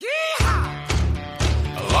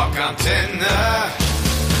Rockantenne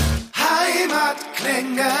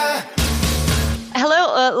Heimatklänge.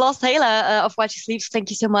 Hello, Lars Taylor of While She Sleeps. Thank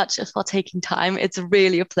you so much for taking time. It's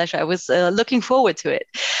really a pleasure. I was looking forward to it.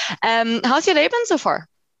 How's your day been so far?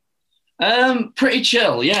 Pretty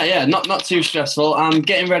chill. Yeah. Not too stressful. I'm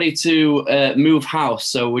getting ready to move house,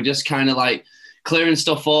 so we're just kind of like clearing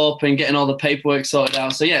stuff up and getting all the paperwork sorted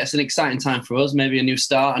out. So yeah, it's an exciting time for us. Maybe a new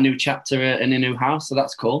start, a new chapter in a new house. So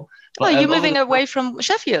that's cool. But, you're moving away from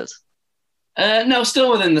Sheffield? No, still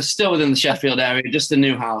within the Sheffield area, just a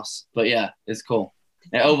new house. But yeah, it's cool.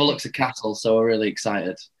 It overlooks a castle, so we're really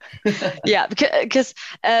excited. Yeah, because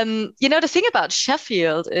the thing about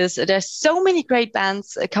Sheffield is there's so many great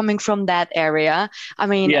bands coming from that area. I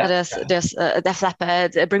mean, there's Def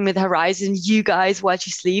Leppard, Bring Me the Horizon, you guys, While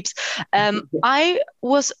She Sleeps. I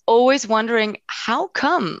was always wondering, how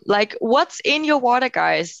come? Like, what's in your water,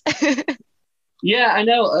 guys? Yeah, I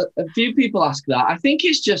know. A few people ask that. I think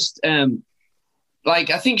it's just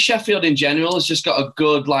I think Sheffield in general has just got a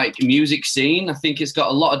good music scene. I think it's got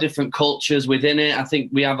a lot of different cultures within it. I think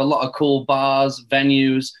we have a lot of cool bars,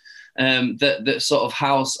 venues that sort of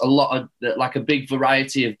house a lot of a big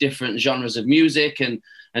variety of different genres of music and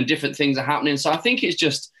different things are happening. So I think it's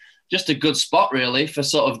just a good spot really for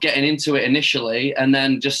sort of getting into it initially and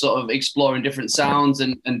then just sort of exploring different sounds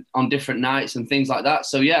and on different nights and things like that.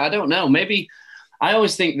 So yeah, I don't know. Maybe I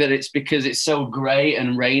always think that it's because it's so grey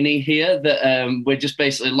and rainy here that we just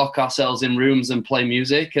basically lock ourselves in rooms and play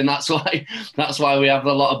music, and that's why we have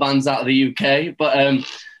a lot of bands out of the UK. But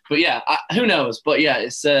yeah, who knows? But yeah,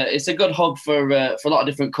 it's a good hub for a lot of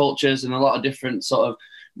different cultures and a lot of different sort of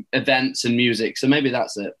events and music. So maybe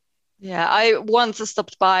that's it. Yeah, I once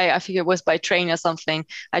stopped by, I think it was by train or something.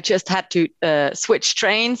 I just had to switch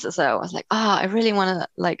trains. So I was like, I really want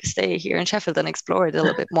to stay here in Sheffield and explore it a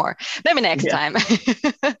little bit more. Maybe next time.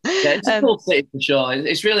 Yeah, it's a cool city for sure.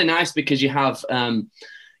 It's really nice because you have,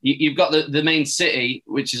 you've got the main city,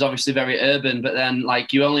 which is obviously very urban, but then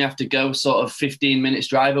you only have to go sort of 15 minutes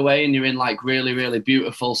drive away and you're in really, really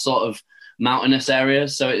beautiful sort of mountainous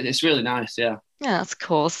areas. So it's really nice, yeah. Yeah, that's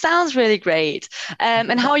cool. Sounds really great.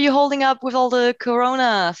 And how are you holding up with all the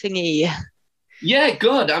Corona thingy? Yeah,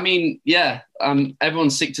 good. I mean, yeah,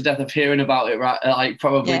 everyone's sick to death of hearing about it, right?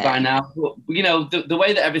 Probably by now. But, the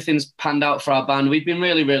way that everything's panned out for our band, we've been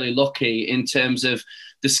really, really lucky in terms of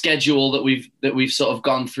the schedule that we've sort of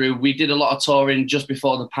gone through. We did a lot of touring just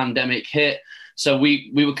before the pandemic hit, so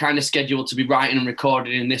we were kind of scheduled to be writing and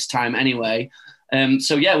recording in this time anyway.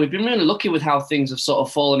 So yeah, we've been really lucky with how things have sort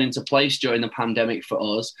of fallen into place during the pandemic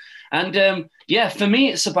for us. And yeah, for me,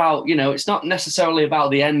 it's about, it's not necessarily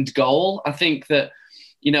about the end goal. I think that,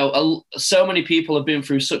 so many people have been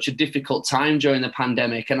through such a difficult time during the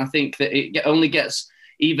pandemic. And I think that it only gets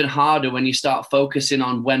even harder when you start focusing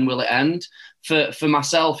on when will it end. For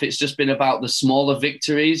myself, it's just been about the smaller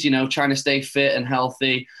victories, trying to stay fit and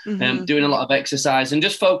healthy, doing a lot of exercise and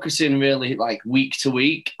just focusing really week to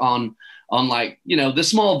week on the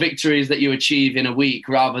small victories that you achieve in a week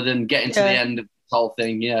rather than getting to the end of the whole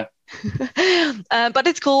thing. Yeah. But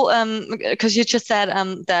it's cool because you just said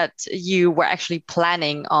that you were actually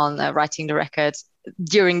planning on writing the record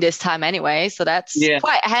during this time anyway. So that's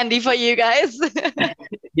quite handy for you guys.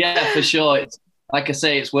 Yeah, for sure. It's, like I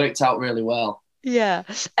say, it's worked out really well. Yeah,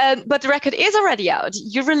 but the record is already out.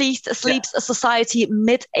 You released Sleeps Society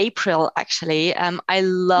mid-April, actually. I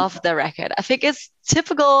love the record. I think it's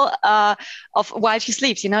typical of While She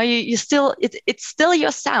Sleeps. You still, it's still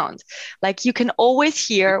your sound. You can always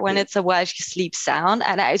hear when it's a While She Sleeps sound,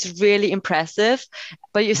 and it's really impressive.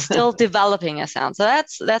 But you're still developing a sound, so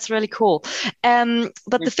that's really cool. But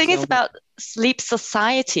the thing is about Sleep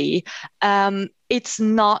Society, it's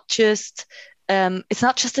not just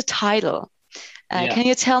a title. Can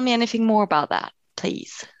you tell me anything more about that,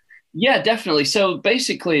 please? Yeah, definitely. So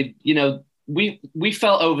basically, we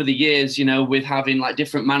felt over the years, with having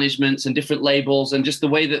different managements and different labels and just the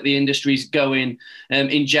way that the industry's going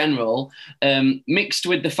in general, mixed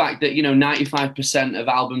with the fact that, 95% of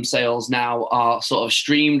album sales now are sort of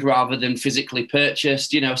streamed rather than physically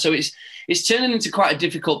purchased, so it's turning into quite a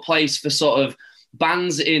difficult place for sort of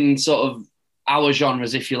bands in sort of our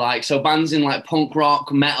genres, if you like. So bands in punk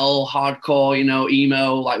rock, metal, hardcore,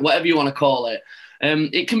 emo, whatever you want to call it.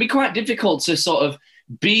 It can be quite difficult to sort of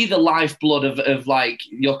be the lifeblood of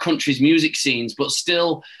your country's music scenes, but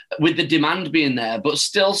still with the demand being there, but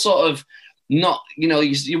still sort of not,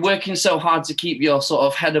 you're working so hard to keep your sort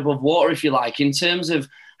of head above water, if you like, in terms of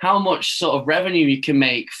how much sort of revenue you can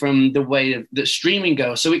make from the way that streaming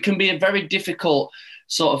goes. So it can be a very difficult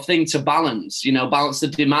sort of thing to balance, balance the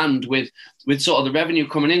demand with sort of the revenue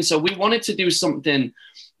coming in. So we wanted to do something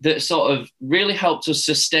that sort of really helped us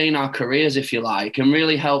sustain our careers, if you like, and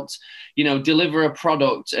really helped, you know, deliver a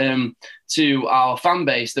product to our fan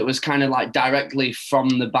base that was kind of like directly from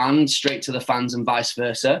the band straight to the fans and vice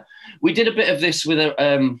versa. We did a bit of this with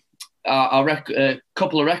a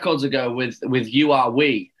couple of records ago with You Are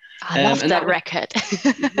We. I love that record.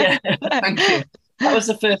 Yeah, thank you. That was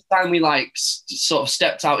the first time we like sort of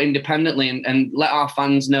stepped out independently and let our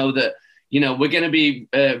fans know that, you know, we're going to be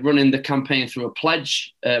running the campaign through a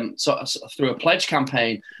pledge, through a pledge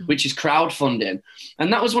campaign, which is crowdfunding.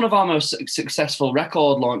 And that was one of our most successful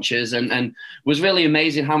record launches, and was really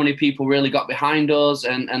amazing how many people really got behind us.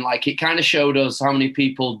 And like, it kind of showed us how many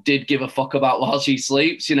people did give a fuck about While She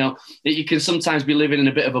Sleeps, you know, that you can sometimes be living in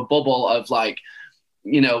a bit of a bubble of like,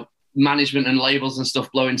 you know, management and labels and stuff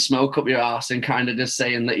blowing smoke up your ass and kind of just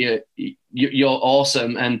saying that you're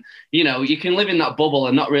awesome. And, you know, you can live in that bubble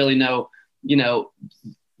and not really know, you know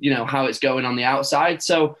how it's going on the outside.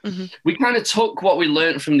 So we kind of took what we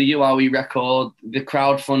learned from the You Are We record, the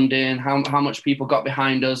crowdfunding, how much people got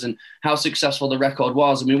behind us and how successful the record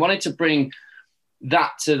was. And we wanted to bring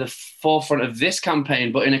that to the forefront of this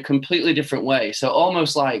campaign, but in a completely different way. So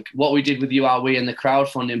almost like what we did with You Are We and the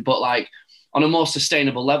crowdfunding, but like on a more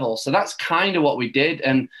sustainable level. So that's kind of what we did.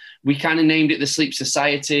 And we kind of named it the Sleep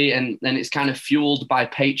Society, and it's kind of fueled by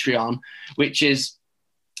Patreon, which is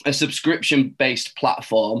a subscription-based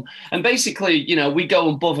platform. And basically, you know, we go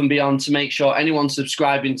above and beyond to make sure anyone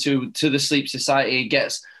subscribing to the Sleep Society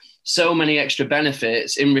gets so many extra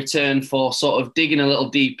benefits in return for sort of digging a little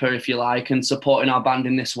deeper, if you like, and supporting our band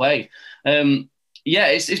in this way. Yeah,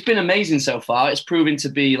 it's been amazing so far. It's proven to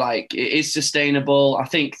be like, it is sustainable. I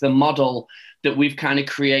think the model that we've kind of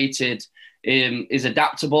created is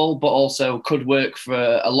adaptable, but also could work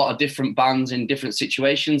for a lot of different bands in different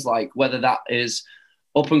situations, like whether that is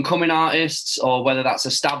up and coming artists or whether that's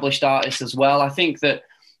established artists as well. I think that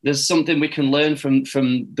there's something we can learn from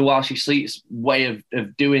the While She Sleeps way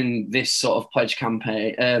of doing this sort of pledge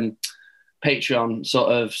campaign, Patreon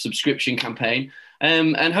sort of subscription campaign.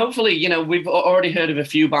 And hopefully, you know, we've already heard of a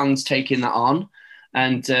few bands taking that on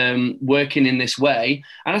and working in this way.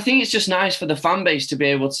 And I think it's just nice for the fan base to be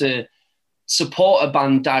able to support a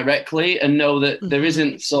band directly and know that there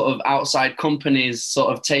isn't sort of outside companies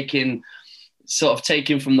sort of taking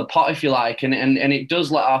from the pot, if you like. And it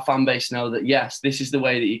does let our fan base know that, yes, this is the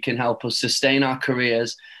way that you can help us sustain our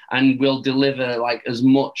careers, and we'll deliver like as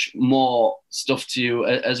much more stuff to you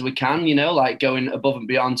as we can, you know, like going above and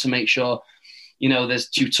beyond to make sure, you know, there's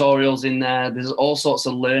tutorials in there. There's all sorts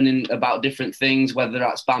of learning about different things, whether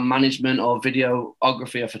that's band management or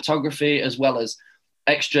videography or photography, as well as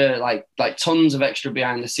extra, like tons of extra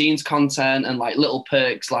behind the scenes content and like little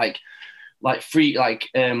perks, like free,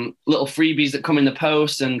 little freebies that come in the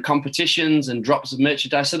post and competitions and drops of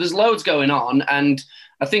merchandise. So there's loads going on. And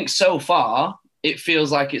I think so far it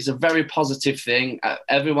feels like it's a very positive thing.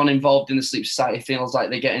 Everyone involved in the Sleep Society feels like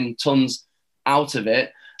they're getting tons out of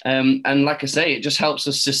it. And like I say, it just helps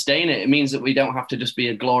us sustain it. It means that we don't have to just be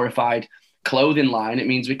a glorified clothing line. It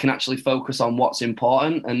means we can actually focus on what's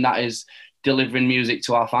important, and that is delivering music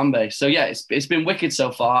to our fan base. So yeah, it's been wicked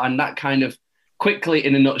so far, and that kind of quickly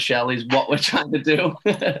in a nutshell is what we're trying to do.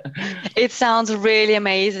 It sounds really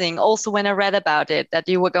amazing. Also, when I read about it, that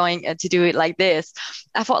you were going to do it like this,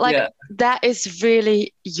 I thought like, that is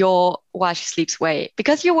really your While She Sleeps way,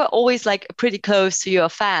 because you were always like pretty close to your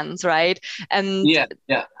fans, right? And yeah.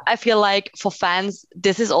 I feel like for fans,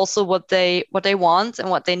 this is also what they want and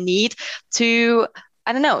what they need to,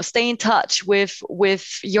 I don't know, stay in touch with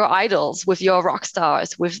your idols, with your rock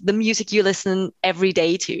stars, with the music you listen every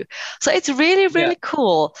day to. So it's really, really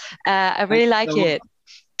cool. I really like it.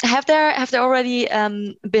 Have there already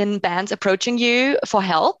been bands approaching you for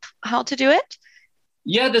help how to do it?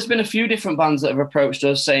 Yeah, there's been a few different bands that have approached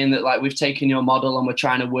us saying that like we've taken your model and we're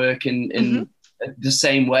trying to work in the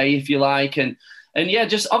same way, if you like. And yeah,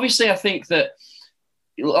 just obviously I think that,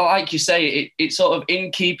 like you say, it's sort of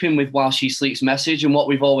in keeping with While She Sleeps message and what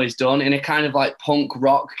we've always done in a kind of like punk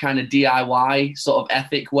rock kind of DIY sort of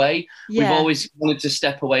ethic way. Yeah. We've always wanted to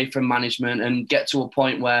step away from management and get to a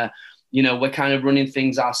point where, you know, we're kind of running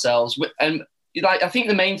things ourselves. And like, I think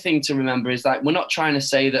the main thing to remember is that we're not trying to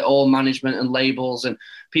say that all management and labels and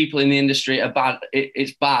people in the industry are bad.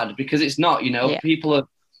 It's bad, because it's not, you know.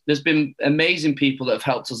 There's been amazing people that have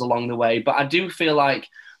helped us along the way, but I do feel like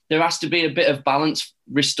there has to be a bit of balance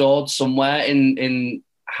restored somewhere in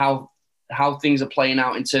how things are playing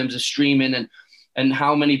out in terms of streaming and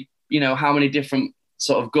how many different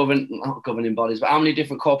sort of not governing bodies, but how many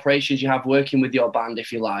different corporations you have working with your band,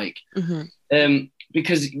 if you like.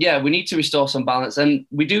 because we need to restore some balance, and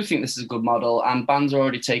we do think this is a good model, and bands are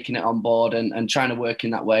already taking it on board and trying to work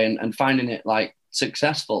in that way and finding it like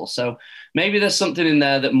successful. So maybe there's something in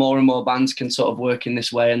there that more and more bands can sort of work in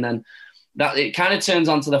this way, and then that it kind of turns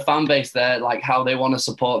onto the fan base there, like how they want to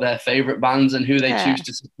support their favorite bands and who they choose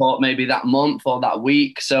to support maybe that month or that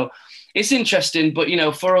week. So it's interesting, but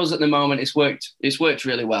for us at the moment, it's worked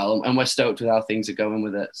really well, and we're stoked with how things are going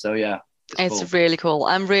with it. So yeah. It's cool. Really cool.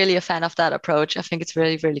 I'm really a fan of that approach. I think it's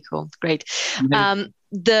really, really cool. Great.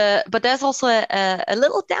 Mm-hmm. But there's also a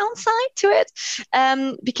little downside to it,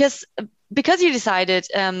 because you decided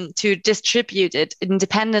to distribute it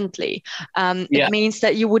independently. It means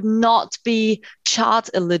that you would not be chart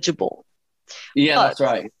eligible. Yeah, that's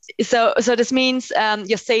right. So this means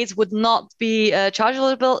your sales would not be chart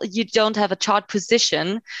eligible. You don't have a chart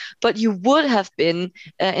position, but you would have been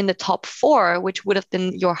in the top 4, which would have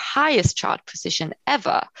been your highest chart position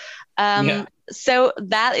ever. So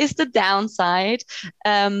that is the downside.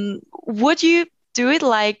 Would you do it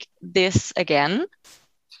like this again?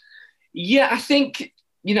 Yeah, I think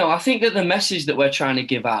that the message that we're trying to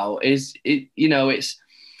give out is,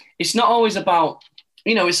 it's not always about,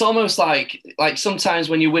 it's almost like sometimes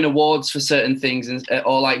when you win awards for certain things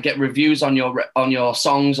or like get reviews on your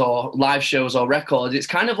songs or live shows or records, it's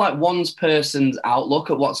kind of like one person's outlook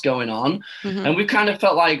at what's going on. Mm-hmm. And we've kind of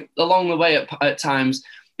felt like along the way at times,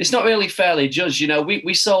 it's not really fairly judged.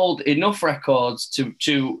 We sold enough records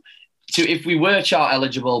to if we were chart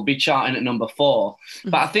eligible, be charting at number 4. Mm-hmm.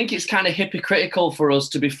 But I think it's kind of hypocritical for us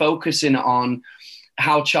to be focusing on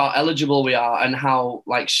how chart eligible we are and how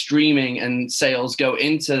like streaming and sales go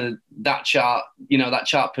into that chart, that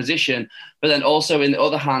chart position. But then also in the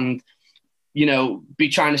other hand, be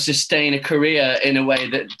trying to sustain a career in a way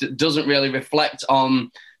that doesn't really reflect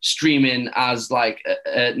on streaming as like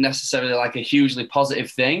necessarily like a hugely positive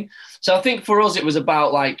thing. So I think for us, it was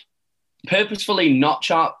about like purposefully not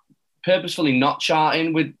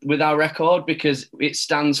charting with our record, because it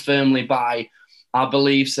stands firmly by our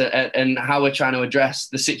beliefs and how we're trying to address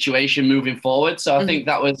the situation moving forward. So I think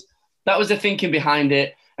that was the thinking behind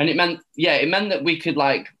it. And it meant that we could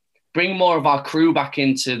like bring more of our crew back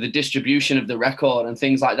into the distribution of the record and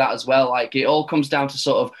things like that as well. Like it all comes down to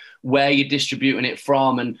sort of where you're distributing it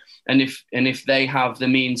from and if they have the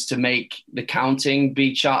means to make the counting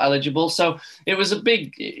be chart eligible. So it was a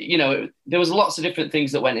big, there was lots of different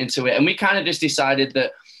things that went into it. And we kind of just decided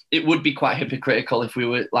that it would be quite hypocritical if we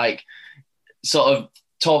were like sort of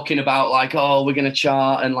talking about like, oh, we're going to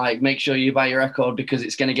chart and like make sure you buy your record because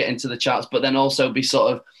it's going to get into the charts, but then also be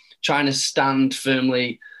sort of trying to stand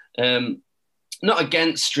firmly, not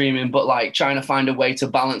against streaming, but like trying to find a way to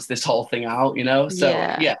balance this whole thing out,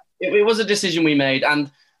 So it was a decision we made,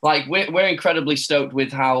 and like we're incredibly stoked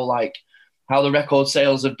with how the record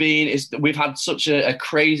sales have been. We've had such a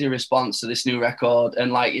crazy response to this new record,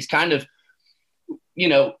 and like it's kind of,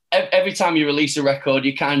 every time you release a record,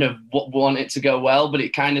 you kind of want it to go well, but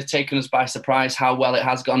it kind of taken us by surprise how well it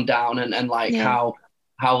has gone down and like how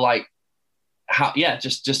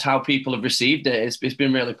just how people have received it. It's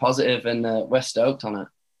been really positive, and we're stoked on it.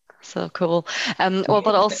 So cool.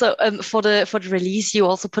 But also for the release, you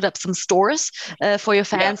also put up some stores for your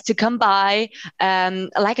fans to come by.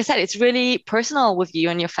 Like I said, it's really personal with you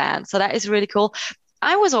and your fans. So that is really cool.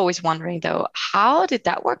 I was always wondering though, how did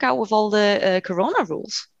that work out with all the Corona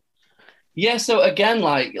rules? Yeah, so again,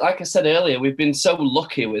 like I said earlier, we've been so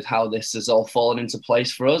lucky with how this has all fallen into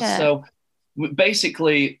place for us. Yeah. So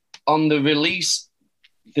basically on the release,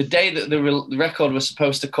 the day that the record was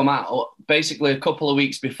supposed to come out, basically a couple of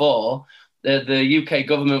weeks before, the UK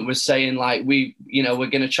government was saying like, we're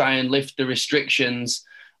going to try and lift the restrictions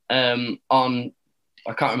on,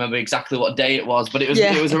 I can't remember exactly what day it was, but it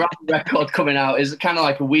was around the record coming out. It was kind of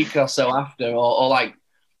like a week or so after, or like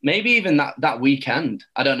maybe even that weekend.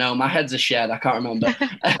 I don't know. My head's a shed. I can't remember.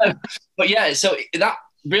 But yeah, so that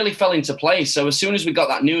really fell into place. So as soon as we got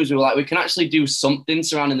that news, we were like, we can actually do something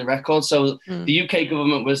surrounding the record. So the UK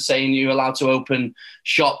government was saying you're allowed to open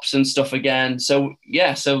shops and stuff again. So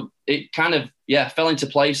yeah, so it kind of, fell into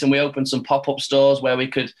place, and we opened some pop-up stores where we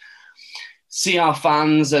could see our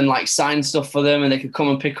fans and like sign stuff for them, and they could come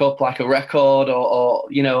and pick up like a record or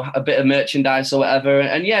a bit of merchandise or whatever.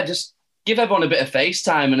 And just give everyone a bit of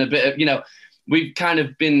FaceTime and a bit of, we've kind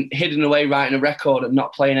of been hidden away writing a record and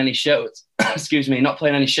not playing any shows. Excuse me, not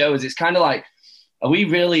playing any shows. It's kind of like, are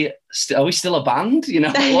we still a band?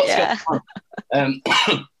 What's going on?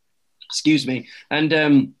 Excuse me.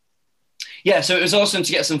 And so it was awesome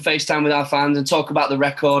to get some FaceTime with our fans and talk about the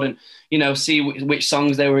record and, see which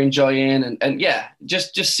songs they were enjoying and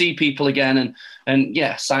just see people again and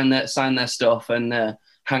sign their stuff. And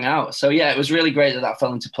hang out. So yeah, it was really great that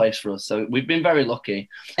fell into place for us. So we've been very lucky.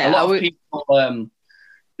 Yeah, a lot of people,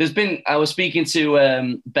 I was speaking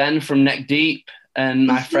to Ben from Neck Deep and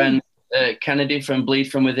my friend Kennedy from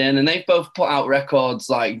Bleed From Within, and they've both put out records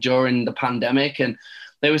like during the pandemic, and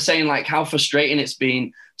they were saying like how frustrating it's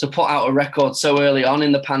been to put out a record so early on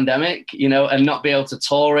in the pandemic, you know, and not be able to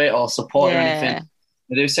tour it or support or anything.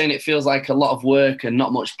 They were saying it feels like a lot of work and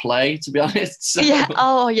not much play, to be honest. So, yeah.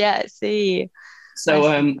 Oh, yeah. See.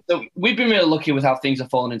 So we've been really lucky with how things have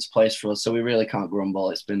fallen into place for us. So we really can't grumble.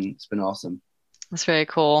 It's been awesome. That's very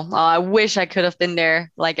cool. Oh, I wish I could have been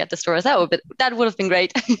there, like at the stores. That would have been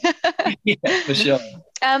great. Yeah, for sure.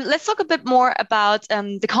 Let's talk a bit more about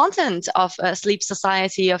the content of Sleep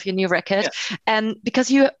Society, of your new record,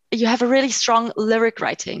 because you have a really strong lyric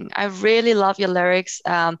writing. I really love your lyrics.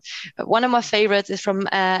 One of my favorites is from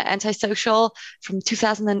Antisocial from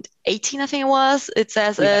 2018, I think it was. It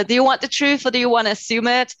says, "Do you want the truth or do you want to assume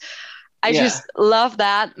it?" I just love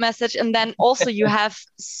that message. And then also you have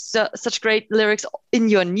such great lyrics in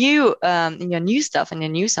your new stuff, in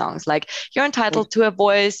your new songs. Like you're entitled to a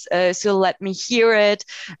voice, so let me hear it.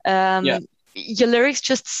 Your lyrics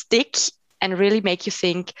just stick and really make you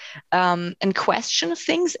think and question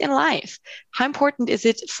things in life. How important is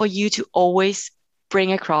it for you to always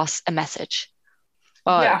bring across a message?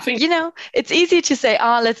 I think, you know, it's easy to say,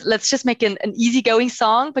 let's just make an easygoing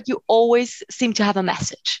song, but you always seem to have a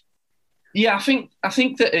message. Yeah, I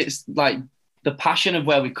think that it's like the passion of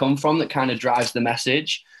where we come from that kind of drives the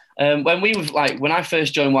message. When I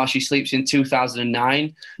first joined While She Sleeps in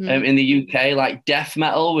 2009 in the UK, like death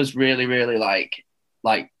metal was really, really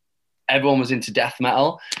like everyone was into death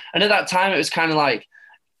metal. And at that time it was kind of like,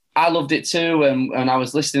 I loved it too. And I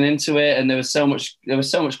was listening into it and there was so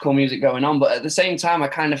much cool music going on. But at the same time, I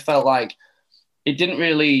kind of felt like it didn't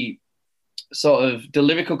really the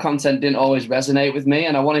lyrical content didn't always resonate with me.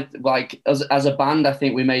 And I wanted, like, as a band, I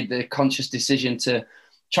think we made the conscious decision to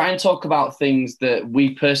try and talk about things that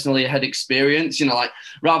we personally had experienced, you know, like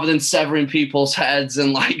rather than severing people's heads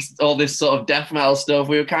and like all this sort of death metal stuff,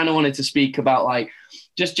 we were kind of wanted to speak about like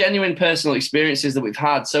just genuine personal experiences that we've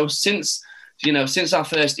had. So since our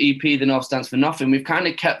first EP, The North Stands for Nothing, we've kind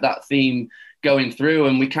of kept that theme going through,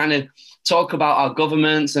 and we kind of talk about our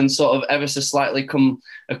governments and sort of ever so slightly come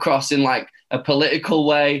across in like a political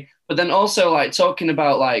way, but then also like talking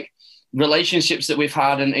about like relationships that we've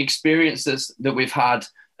had and experiences that we've had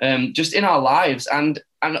just in our lives, and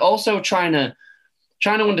also trying to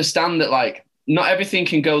understand that like not everything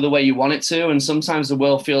can go the way you want it to, and sometimes the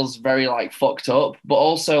world feels very like fucked up, but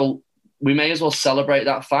also we may as well celebrate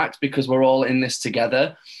that fact because we're all in this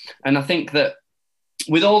together. And I think that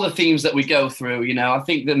with all the themes that we go through, you know, I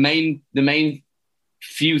think the main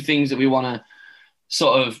few things that we want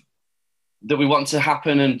to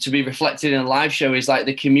happen and to be reflected in a live show is like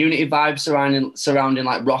the community vibe surrounding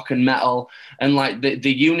like rock and metal, and like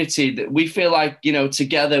the unity that we feel like, you know,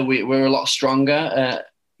 together we're a lot stronger,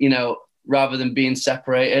 you know, rather than being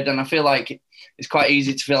separated. And I feel like it's quite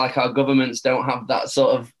easy to feel like our governments don't have that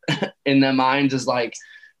sort of in their minds as like,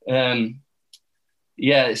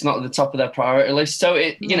 it's not at the top of their priority list. So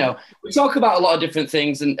you know, we talk about a lot of different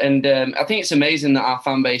things, and I think it's amazing that our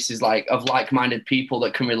fan base is like of like-minded people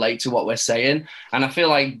that can relate to what we're saying. And I feel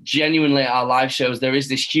like genuinely at our live shows, there is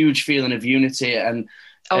this huge feeling of unity, and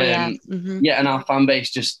and our fan base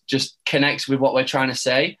just connects with what we're trying to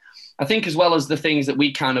say. I think as well as the things that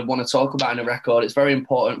we kind of want to talk about in a record, it's very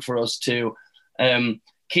important for us to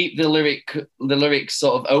keep the lyrics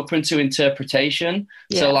sort of open to interpretation.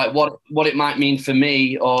 So like what it might mean for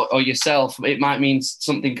me or yourself, it might mean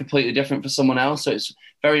something completely different for someone else. So it's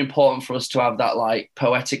very important for us to have that like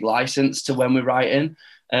poetic license to when we're writing.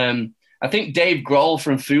 I think Dave Grohl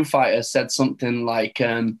from Foo Fighters said something like,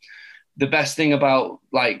 the best thing about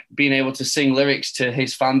like being able to sing lyrics to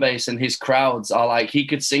his fan base and his crowds are like, he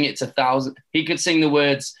could sing it to thousands. He could sing the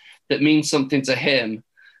words that mean something to him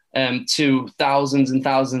to thousands and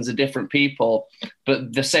thousands of different people,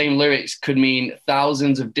 but the same lyrics could mean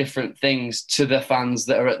thousands of different things to the fans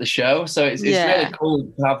that are at the show. So it's really cool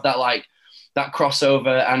to have that like that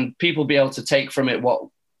crossover and people be able to take from it what,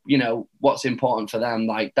 you know, what's important for them.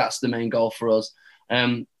 Like that's the main goal for us.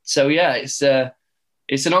 So yeah, it's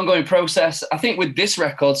an ongoing process. I think with this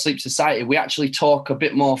record, Sleep Society, we actually talk a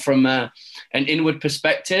bit more from an inward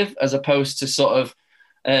perspective as opposed to sort of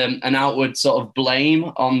an outward sort of blame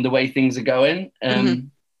on the way things are going.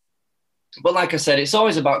 But like I said, it's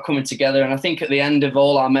always about coming together. And I think at the end of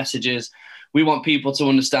all our messages, we want people to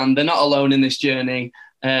understand they're not alone in this journey.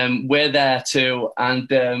 We're there too. And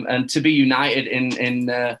to be united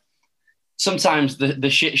in sometimes the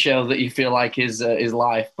shit show that you feel like is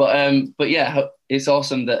life. But yeah, it's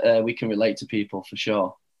awesome that we can relate to people for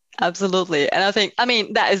sure. Absolutely. And I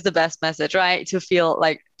mean, that is the best message, right? To feel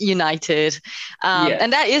like united. Yeah.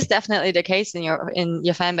 And that is definitely the case in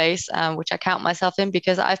your fan base, which I count myself in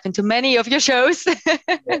because I've been to many of your shows.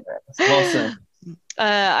 Yeah, awesome.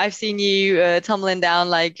 I've seen you tumbling down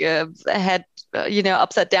like head,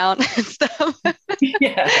 upside down and stuff.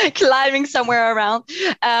 Yeah. Climbing somewhere around.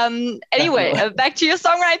 Anyway, back to your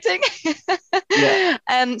songwriting.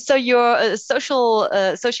 Yeah. So your social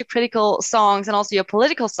critical songs and also your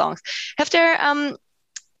political songs. Has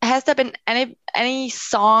there been any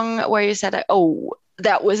song where you said, "Oh,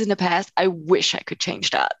 that was in the past. I wish I could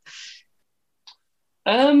change that"?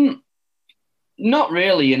 Not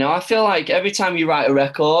really. I feel like every time you write a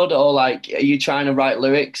record or like you're trying to write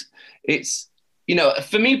lyrics, it's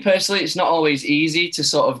for me personally, it's not always easy to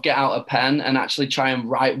sort of get out a pen and actually try and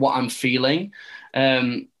write what I'm feeling.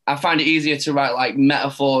 I find it easier to write like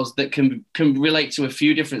metaphors that can relate to a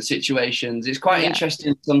few different situations. It's quite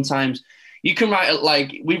interesting sometimes. You can write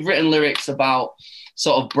like we've written lyrics about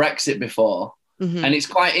sort of Brexit before, and it's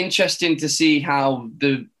quite interesting to see how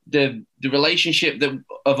the relationship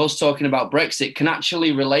of us talking about Brexit can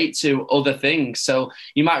actually relate to other things. So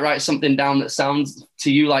you might write something down that sounds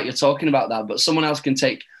to you like you're talking about that, but someone else can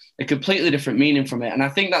take a completely different meaning from it. And I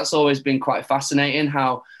think that's always been quite fascinating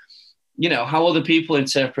how other people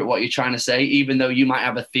interpret what you're trying to say, even though you might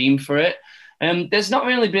have a theme for it. There's not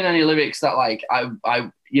really been any lyrics that like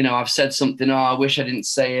I've said something, oh, I wish I didn't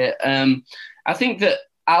say it. I think that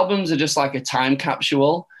albums are just like a time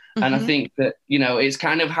capsule. And I think that, it's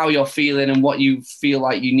kind of how you're feeling and what you feel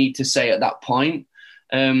like you need to say at that point.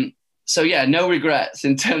 So yeah, no regrets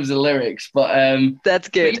in terms of lyrics, but that's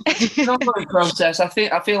good. It's not a process. I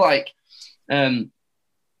feel like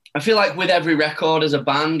with every record as a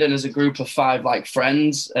band and as a group of 5 like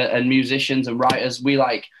friends and musicians and writers,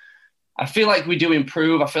 I feel like we do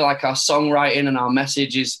improve. I feel like our songwriting and our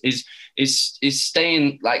message is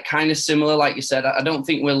staying like kind of similar. Like you said, I don't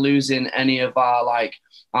think we're losing any of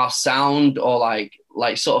our sound or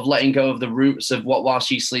like sort of letting go of the roots of what While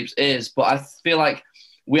She Sleeps is. But I feel like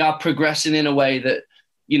we are progressing in a way that,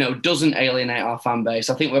 doesn't alienate our fan base.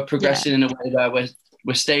 I think we're progressing in a way where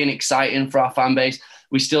we're staying exciting for our fan base.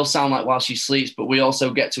 We still sound like While She Sleeps, but we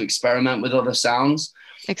also get to experiment with other sounds.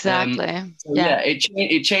 Exactly.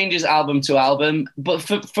 It changes album to album. But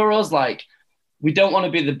for us, like, we don't want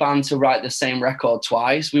to be the band to write the same record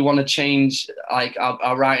twice. We want to change like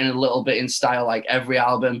our writing a little bit in style, like every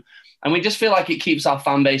album. And we just feel like it keeps our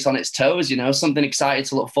fan base on its toes, something excited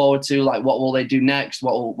to look forward to. Like, what will they do next?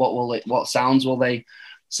 What sounds will they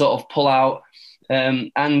sort of pull out?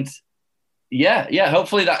 And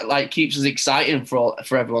hopefully that like keeps us exciting for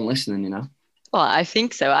everyone listening, Well, I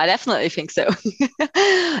think so. I definitely think so.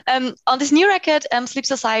 On this new record, Sleep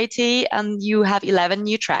Society, you have 11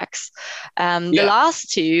 new tracks. The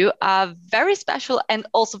last 2 are very special and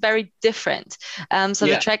also very different.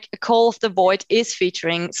 The track Call of the Void is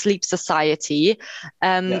featuring Sleep Society.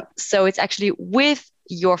 So it's actually with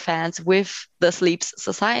your fans, with the Sleep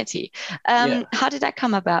Society. How did that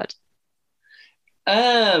come about?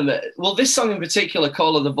 Well, this song in particular,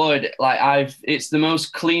 Call of the Void, like it's the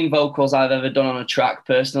most clean vocals I've ever done on a track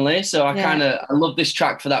personally. So I love this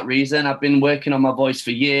track for that reason. I've been working on my voice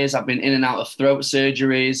for years. I've been in and out of throat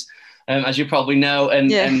surgeries, as you probably know,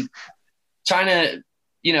 and trying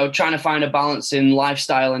to find a balance in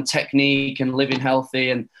lifestyle and technique and living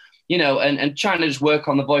healthy and trying to just work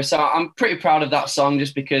on the voice. So I'm pretty proud of that song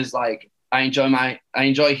just because like I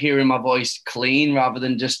enjoy hearing my voice clean rather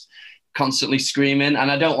than just constantly screaming,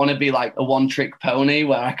 and I don't want to be like a one-trick pony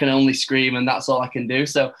where I can only scream and that's all I can do.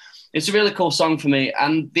 So it's a really cool song for me,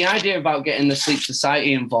 and the idea about getting the Sleep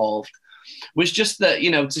Society involved was just that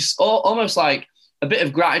just almost like a bit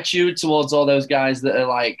of gratitude towards all those guys that are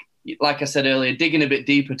like I said earlier, digging a bit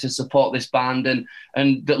deeper to support this band and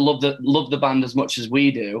that love the band as much as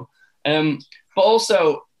we do, but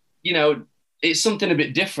also it's something a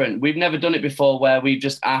bit different. We've never done it before where we've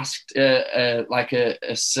just asked like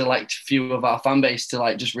a select few of our fan base to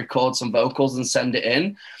like just record some vocals and send it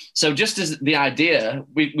in. So just as the idea,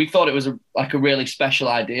 we thought it was a really special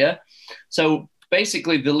idea. So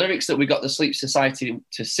basically the lyrics that we got the Sleep Society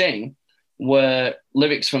to sing were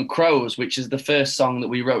lyrics from Crows, which is the first song that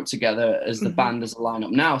we wrote together as the band as a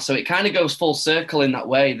lineup now. So it kind of goes full circle in that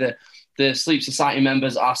way. The Sleep Society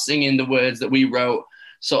members are singing the words that we wrote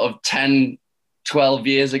sort of 10-12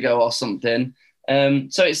 years ago or something.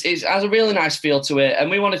 So it has a really nice feel to it, and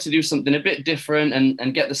we wanted to do something a bit different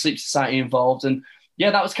and get the Sleep Society involved, and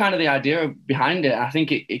that was kind of the idea behind it. I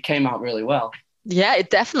think it came out really well. Yeah, it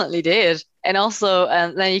definitely did. And also,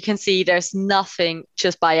 then you can see there's nothing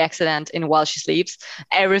just by accident in While She Sleeps.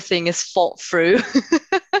 Everything is thought through.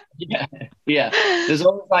 Yeah, yeah. There's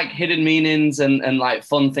always like hidden meanings and like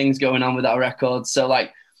fun things going on with our records. So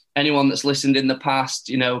like anyone that's listened in the past,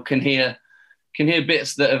 you know, can hear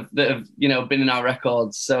bits that have you know been in our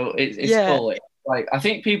records. So it's cool. Like I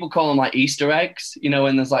think people call them like Easter eggs, you know,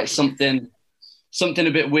 when there's like something a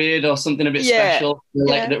bit weird or something a bit special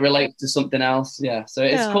that relates to something else. Yeah. So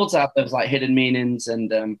it's cool to have those like hidden meanings,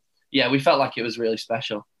 and we felt like it was really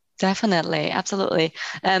special. Definitely, absolutely.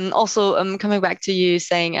 Also, coming back to you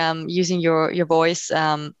saying using your voice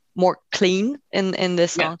more clean in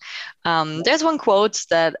this song. There's one quote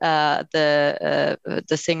that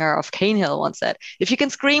the singer of Cane Hill once said: "If you can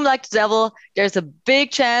scream like the devil, there's a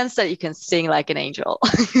big chance that you can sing like an angel."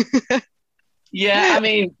 Yeah, I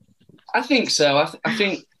mean, I think so. I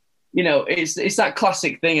think, you know, it's that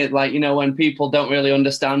classic thing. It like, you know, when people don't really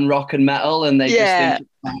understand rock and metal and they just think it's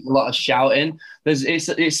like a lot of shouting.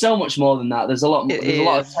 It's so much more than that. There's a lot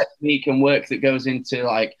of technique and work that goes into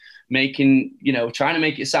like making, you know, trying to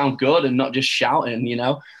make it sound good and not just shouting, you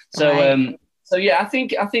know. So so yeah, I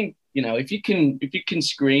think you know, if you can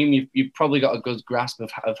scream, you've probably got a good grasp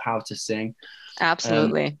of how to sing.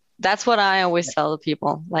 Absolutely. That's what I always tell the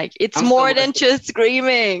people. Like, it's more than just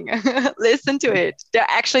screaming. Listen to it. They're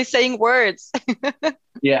actually saying words.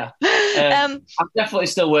 Yeah. I'm definitely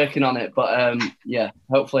still working on it, but yeah,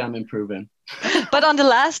 hopefully I'm improving. But on the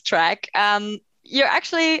last track, you're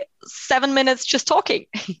actually 7 minutes just talking,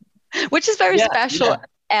 which is very special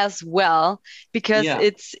as well, because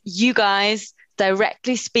it's you guys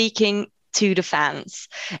directly speaking to the fans.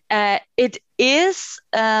 It is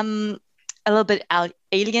a little bit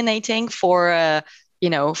alienating for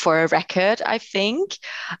for a record, I think.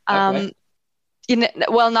 Okay.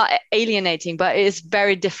 Well, not alienating, but it's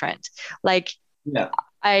very different. Like,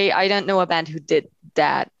 I don't know a band who did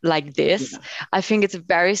that like this. I think it's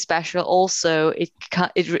very special. Also,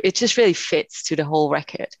 it just really fits to the whole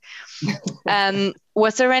record.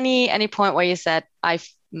 Was there any point where you said,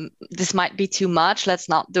 this might be too much, let's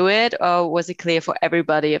not do it? Or was it clear for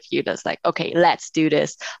everybody of you that's like, okay, let's do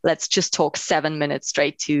this. Let's just talk 7 minutes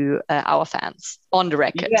straight to our fans on the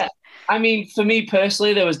record? Yeah, I mean, for me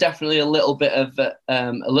personally, there was definitely a little bit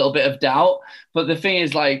of doubt. But the thing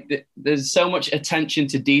is, like, there's so much attention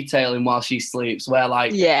to detail in While She Sleeps, where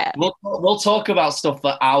like, we'll talk about stuff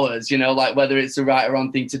for hours, you know, like whether it's the right or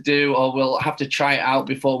wrong thing to do, or we'll have to try it out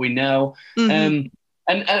before we know. Mm-hmm.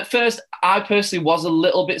 And at first, I personally was a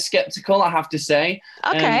little bit skeptical, I have to say.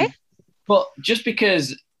 Okay. But just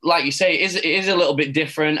because, like you say, it is a little bit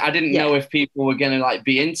different. I didn't know if people were going to like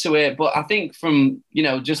be into it. But I think from, you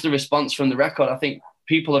know, just the response from the record, I think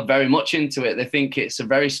people are very much into it. They think it's a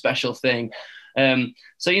very special thing.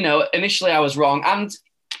 So, you know, initially I was wrong. And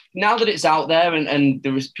now that it's out there and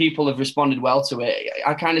people have responded well to it,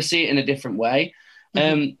 I kind of see it in a different way.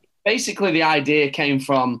 Mm-hmm. Basically, the idea came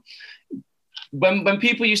from... When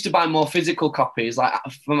people used to buy more physical copies, like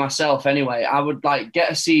for myself anyway, I would like get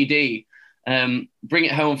a CD, bring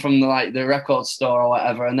it home from the record store or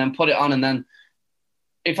whatever, and then put it on. And then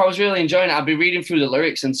if I was really enjoying it, I'd be reading through the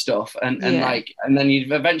lyrics and stuff. And then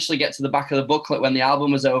you'd eventually get to the back of the booklet when the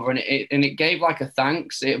album was over, and it gave like a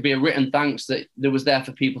thanks. It would be a written thanks that was there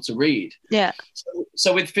for people to read. Yeah.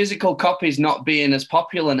 So with physical copies not being as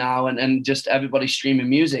popular now and just everybody streaming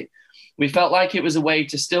music, we felt like it was a way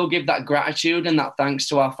to still give that gratitude and that thanks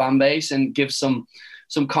to our fan base and give some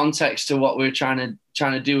context to what we were trying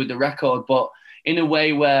to do with the record, but in a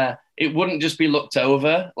way where it wouldn't just be looked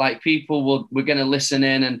over. Like people were going to listen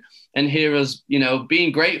in and hear us, you know,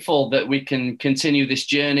 being grateful that we can continue this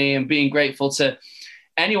journey, and being grateful to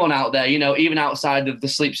anyone out there, you know, even outside of the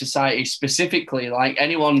Sleep Society specifically, like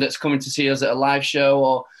anyone that's coming to see us at a live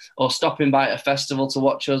show or stopping by at a festival to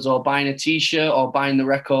watch us, or buying a t-shirt or buying the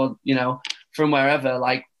record, you know, from wherever.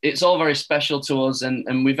 Like, it's all very special to us,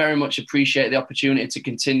 and we very much appreciate the opportunity to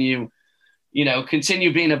continue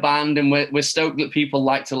being a band. And we're stoked that people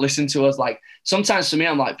like to listen to us. Like, sometimes for me,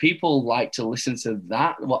 I'm like, people like to listen to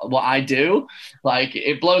that, what I do. Like,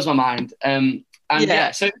 it blows my mind.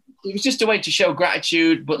 So it was just a way to show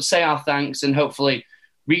gratitude, but say our thanks, and hopefully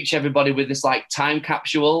reach everybody with this like time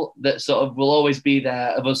capsule that sort of will always be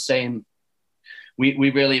there of us saying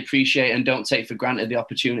we really appreciate and don't take for granted the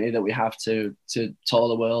opportunity that we have to tour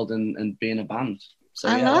the world and be in a band. So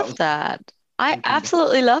I love that. I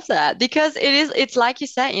absolutely love that, because it's like you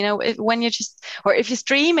said, you know, if you're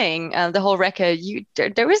streaming the whole record,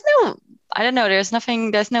 there is no I don't know. There's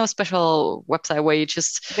nothing. There's no special website where you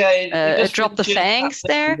just drop the thanks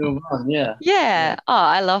there. Yeah. Yeah. Oh,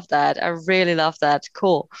 I love that. I really love that.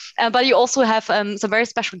 Cool. But you also have some very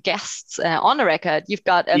special guests on the record. You've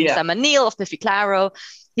got Simon Neil of Biffy Clyro.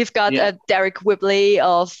 You've got Derek Whibley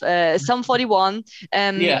of Sum 41.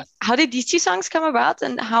 How did these two songs come about,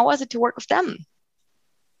 and how was it to work with them?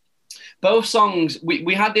 Both songs,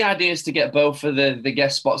 we had the ideas to get both of the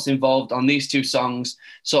guest spots involved on these two songs,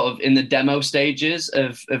 sort of in the demo stages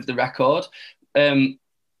of the record.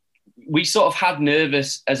 We sort of had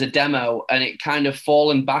Nervous as a demo, and it kind of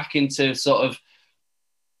fallen back into sort of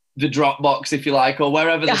the Dropbox, if you like, or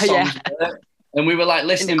wherever the songs were. And we were like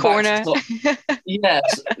listening back to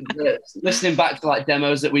listening back to like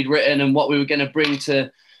demos that we'd written and what we were going to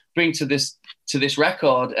bring to this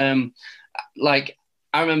record. Like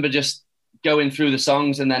I remember just going through the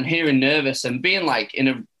songs and then hearing Nervous and being like in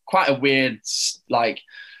a weird state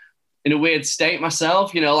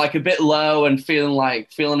myself, you know, like a bit low and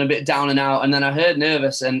feeling a bit down and out. And then I heard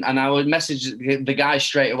Nervous and I would message the guy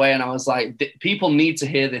straight away and I was like, people need to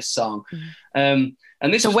hear this song. And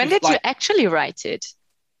this. So when did you actually write it?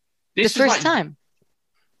 The first time?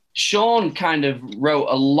 Sean kind of wrote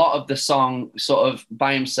a lot of the song sort of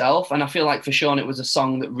by himself. And I feel like for Sean, it was a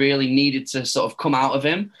song that really needed to sort of come out of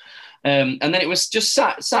him. And then it was just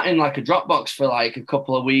sat in like a Dropbox for like a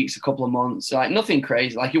couple of weeks, a couple of months, like nothing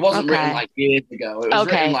crazy. Like it wasn't written like years ago.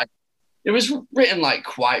 It was written like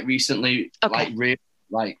quite recently, like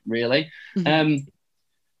really. Mm-hmm.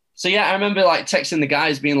 So yeah, I remember like texting the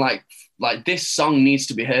guys being like this song needs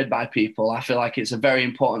to be heard by people. I feel like it's a very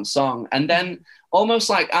important song. And then almost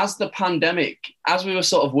like as we were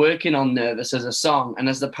sort of working on Nervous as a song, and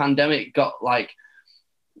as the pandemic got like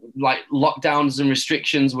lockdowns and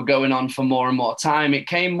restrictions were going on for more and more time, it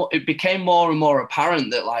became more and more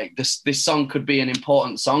apparent that like this song could be an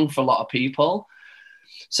important song for a lot of people.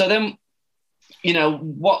 So then, you know,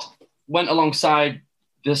 what went alongside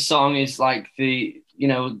the song is like the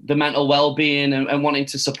mental well-being and wanting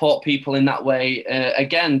to support people in that way.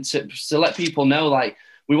 Again, to let people know, like,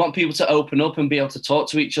 we want people to open up and be able to talk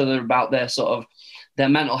to each other about their sort of their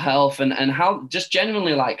mental health and how just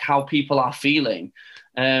genuinely like how people are feeling.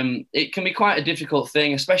 It can be quite a difficult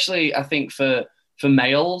thing, especially I think for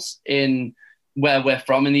males in where we're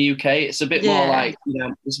from in the UK. It's a bit more like, you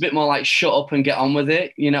know, it's a bit more like shut up and get on with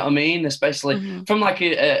it. You know what I mean? Especially from like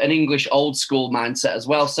an English old school mindset as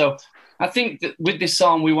well. So I think that with this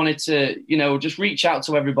song, we wanted to, you know, just reach out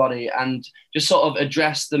to everybody and just sort of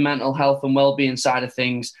address the mental health and well-being side of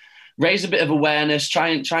things, raise a bit of awareness, try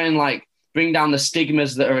and like bring down the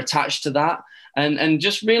stigmas that are attached to that, and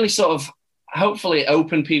just really sort of hopefully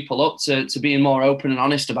open people up to being more open and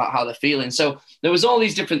honest about how they're feeling. So there was all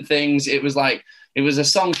these different things. It was a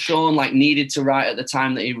song Sean like needed to write at the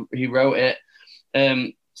time that he wrote it.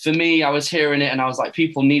 For me, I was hearing it and I was like,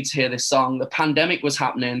 people need to hear this song. The pandemic was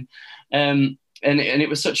happening. And it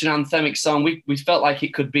was such an anthemic song. We felt like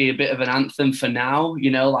it could be a bit of an anthem for now,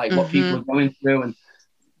 you know, like what people are going through, and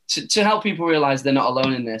to help people realize they're not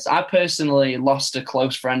alone in this. I personally lost a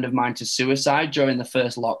close friend of mine to suicide during the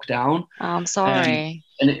first lockdown. Oh, I'm sorry.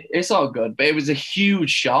 And it's all good, but it was a huge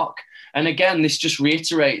shock. And again, this just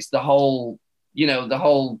reiterates the whole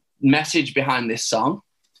message behind this song.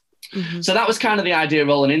 So that was kind of the idea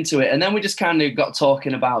rolling into it. And then we just kind of got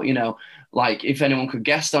talking about, you know, like if anyone could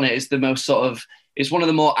guest on it, it's one of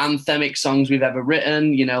the more anthemic songs we've ever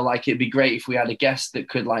written. You know, like it'd be great if we had a guest that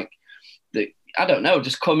could I don't know,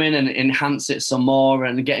 just come in and enhance it some more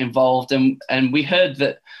and get involved. And we heard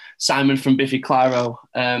that Simon from Biffy Clyro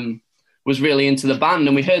was really into the band.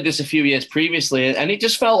 And we heard this a few years previously. And it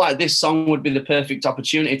just felt like this song would be the perfect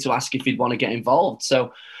opportunity to ask if he'd want to get involved.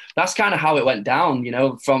 So that's kind of how it went down, you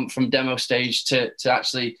know, from demo stage to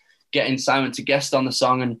actually getting Simon to guest on the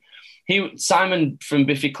song. And Simon from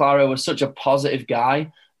Biffy Clyro was such a positive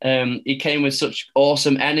guy. He came with such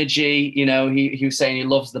awesome energy. You know, he was saying he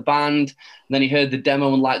loves the band. And then he heard the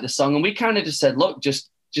demo and liked the song. And we kind of just said, look, just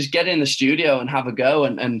get in the studio and have a go.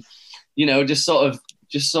 And you know, just sort of,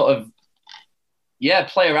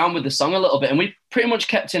 play around with the song a little bit. And we pretty much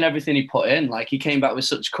kept in everything he put in. Like he came back with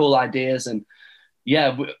such cool ideas and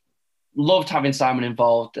we loved having Simon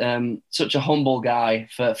involved. Such a humble guy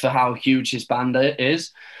for how huge his band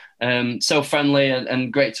is. So friendly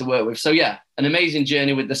and great to work with. So yeah, an amazing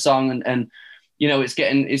journey with the song, and you know, it's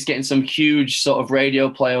getting some huge sort of radio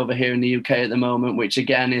play over here in the UK at the moment, which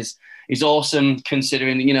again is awesome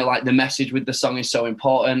considering, you know, like the message with the song is so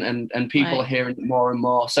important and people are hearing it more and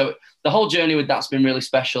more. So the whole journey with that's been really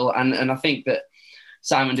special, and I think that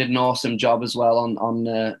Simon did an awesome job as well on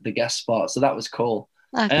the guest spot. So that was cool.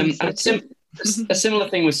 I think so too. a similar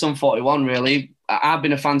thing with Sum 41, really. I've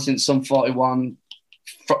been a fan since Sum 41,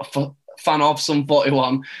 fan of Sum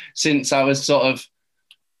 41 since I was sort of,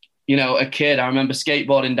 a kid. I remember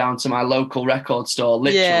skateboarding down to my local record store,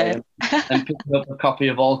 literally, and picking up a copy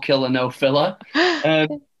of All Killer No Filler.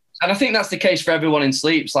 And I think that's the case for everyone in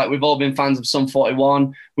Sleeps. Like, we've all been fans of Sum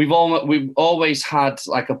 41. We've always had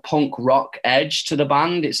like a punk rock edge to the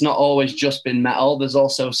band. It's not always just been metal. There's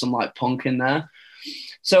also some like punk in there.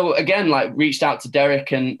 So again, like, reached out to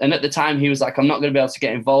Derek, and at the time he was like, I'm not going to be able to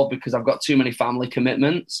get involved because I've got too many family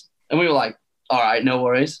commitments. And we were like, all right, no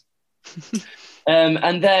worries.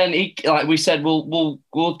 And then we said,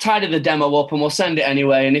 we'll tidy the demo up and we'll send it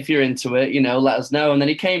anyway. And if you're into it, let us know. And then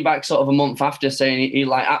he came back sort of a month after saying he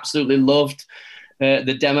like absolutely loved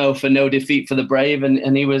the demo for No Defeat for the Brave.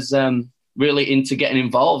 And he was really into getting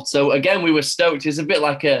involved. So again, we were stoked. It's a bit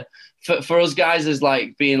like for us guys as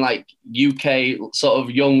like being like UK sort of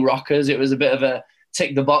young rockers, it was a bit of a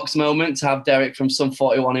tick the box moment to have Derek from Sum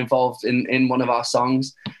 41 involved in one of our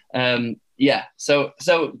songs. So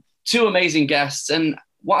two amazing guests. And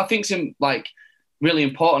what I think's like really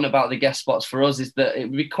important about the guest spots for us is that it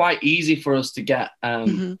would be quite easy for us to get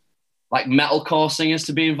like metalcore singers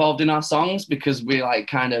to be involved in our songs, because we're like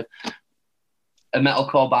kind of a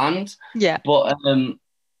metalcore band. Yeah. But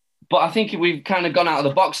I think we've kind of gone out of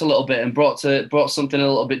the box a little bit and brought something a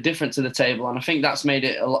little bit different to the table. And I think that's made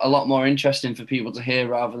it a lot more interesting for people to hear,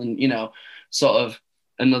 rather than, sort of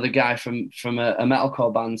another guy from a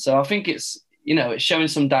metalcore band. So I think it's showing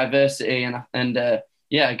some diversity, and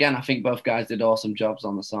again, I think both guys did awesome jobs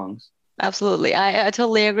on the songs. Absolutely, I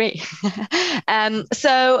totally agree.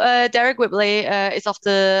 So Derek Whibley is off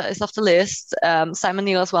the list. Simon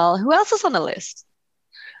Neil as well. Who else is on the list?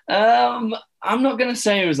 I'm not going to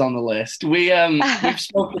say who's on the list.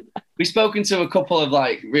 We've spoken to a couple of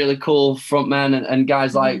like really cool frontmen and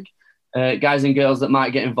guys like guys and girls that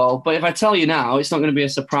might get involved. But if I tell you now, it's not going to be a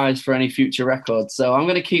surprise for any future records. So I'm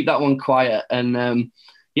going to keep that one quiet. And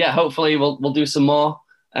hopefully we'll do some more.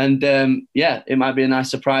 And it might be a nice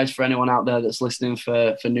surprise for anyone out there that's listening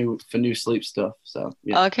for new Sleep stuff. So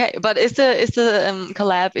yeah. Okay, but is the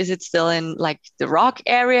collab, is it still in like the rock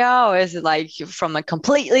area, or is it like from a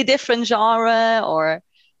completely different genre? Or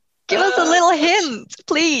give us a little hint,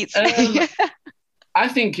 please. I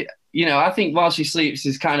think While She Sleeps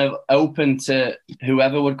is kind of open to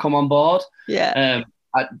whoever would come on board. Yeah.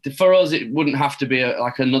 For us, it wouldn't have to be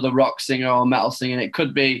like another rock singer or metal singer. It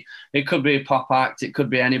could be a pop act. It could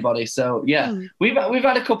be anybody. So yeah, we've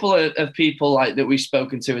had a couple of people like that we've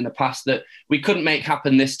spoken to in the past that we couldn't make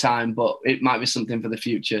happen this time, but it might be something for the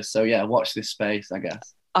future. So yeah, watch this space, I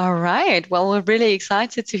guess. All right. Well, we're really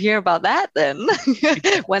excited to hear about that then,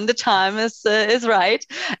 when the time is right.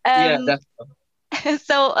 Yeah, definitely.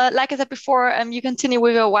 So, like I said before, you continue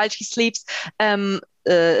with your While She Sleeps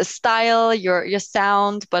style, your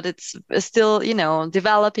sound, but it's still,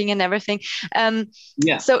 developing and everything.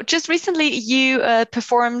 So just recently you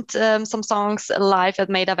performed some songs live at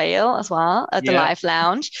Maida Vale as well, at the Live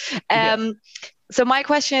Lounge. So my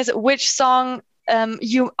question is, which song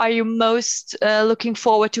are you most looking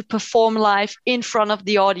forward to perform live in front of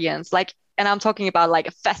the audience? Like, and I'm talking about like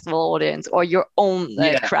a festival audience or your own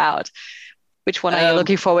crowd. Which one are you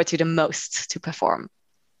looking forward to the most to perform?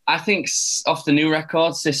 I think off the new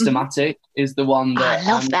record, Systematic is the one that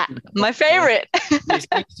I love that. My favorite. It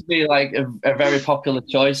seems to be like a very popular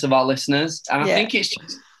choice of our listeners. And I think it's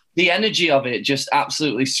just the energy of it just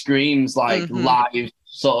absolutely screams like live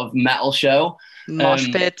sort of metal show.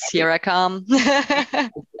 Mosh pits, here I come.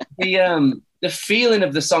 The feeling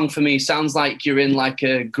of the song for me sounds like you're in like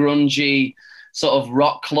a grungy sort of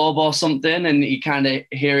rock club or something, and you kind of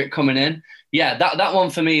hear it coming in. Yeah, that one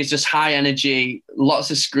for me is just high energy,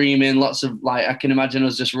 lots of screaming, lots of like, I can imagine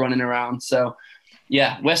us just running around. So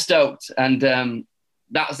yeah, we're stoked. And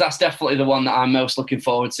that's definitely the one that I'm most looking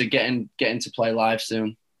forward to getting to play live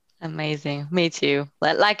soon. Amazing. Me too.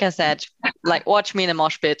 Like I said, like watch me in a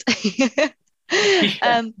mosh pit.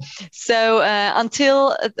 So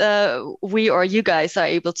until we or you guys are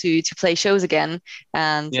able to play shows again,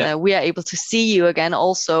 and we are able to see you again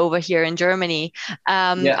also over here in Germany,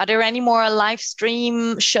 are there any more live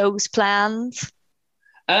stream shows planned?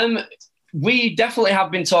 We definitely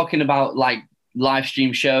have been talking about like live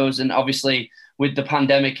stream shows, and obviously with the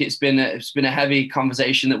pandemic it's been a heavy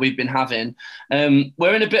conversation that we've been having.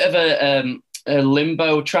 We're in a bit of a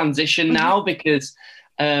limbo transition now, because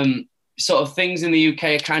sort of things in the UK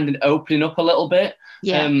are kind of opening up a little bit.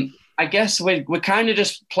 I guess we're kind of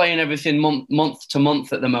just playing everything month to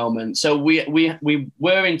month at the moment. So we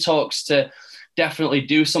were in talks to definitely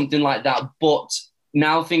do something like that, but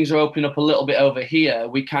now things are opening up a little bit over here.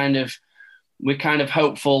 We kind of we're kind of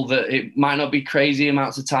hopeful that it might not be crazy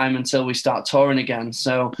amounts of time until we start touring again.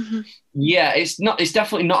 So yeah, it's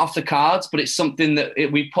definitely not off the cards, but it's something that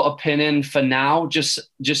we put a pin in for now, just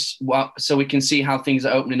so we can see how things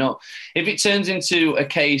are opening up. If it turns into a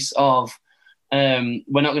case of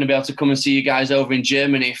we're not going to be able to come and see you guys over in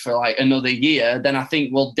Germany for like another year, then I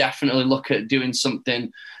think we'll definitely look at doing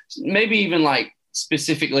something, maybe even like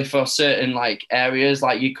specifically for certain like areas,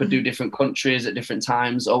 like you could do different countries at different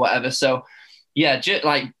times or whatever. So yeah,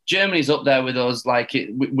 like Germany's up there with us. Like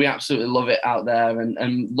we absolutely love it out there,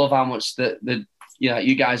 and love how much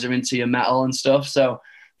you guys are into your metal and stuff. So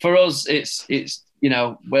for us, it's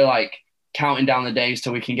we're like counting down the days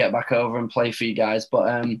till we can get back over and play for you guys.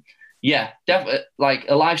 But yeah, definitely like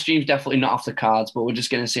a live stream's definitely not off the cards, but we're just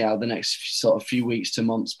going to see how the next sort of few weeks to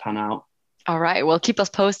months pan out. All right, well, keep us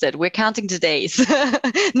posted. We're counting the days.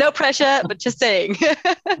 No pressure, but just saying.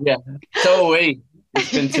 Yeah, so are we.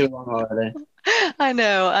 It's been too long already. I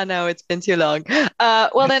know, it's been too long.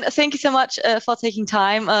 Well then, thank you so much for taking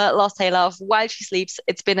time, Lars Taylor, While She Sleeps.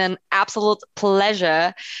 It's been an absolute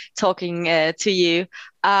pleasure talking to you.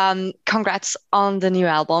 Congrats on the new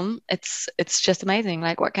album. It's just amazing.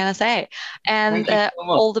 Like, what can I say? And so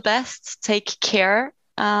all the best. Take care.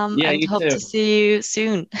 And hope to see you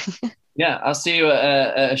soon. Yeah, I'll see you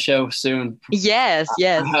at a show soon. Yes.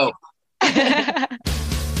 I hope.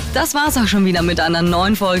 Das war's auch schon wieder mit einer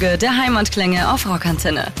neuen Folge der Heimatklänge auf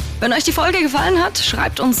Rockantenne. Wenn euch die Folge gefallen hat,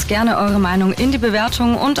 schreibt uns gerne eure Meinung in die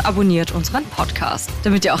Bewertung und abonniert unseren Podcast,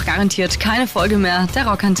 damit ihr auch garantiert keine Folge mehr der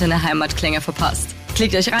Rockantenne Heimatklänge verpasst.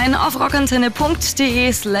 Klickt euch rein auf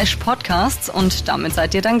rockantenne.de/podcasts und damit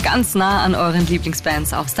seid ihr dann ganz nah an euren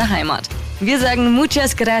Lieblingsbands aus der Heimat. Wir sagen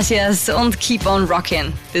muchas gracias und keep on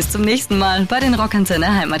rockin'. Bis zum nächsten Mal bei den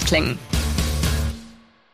Rockantenne Heimatklängen.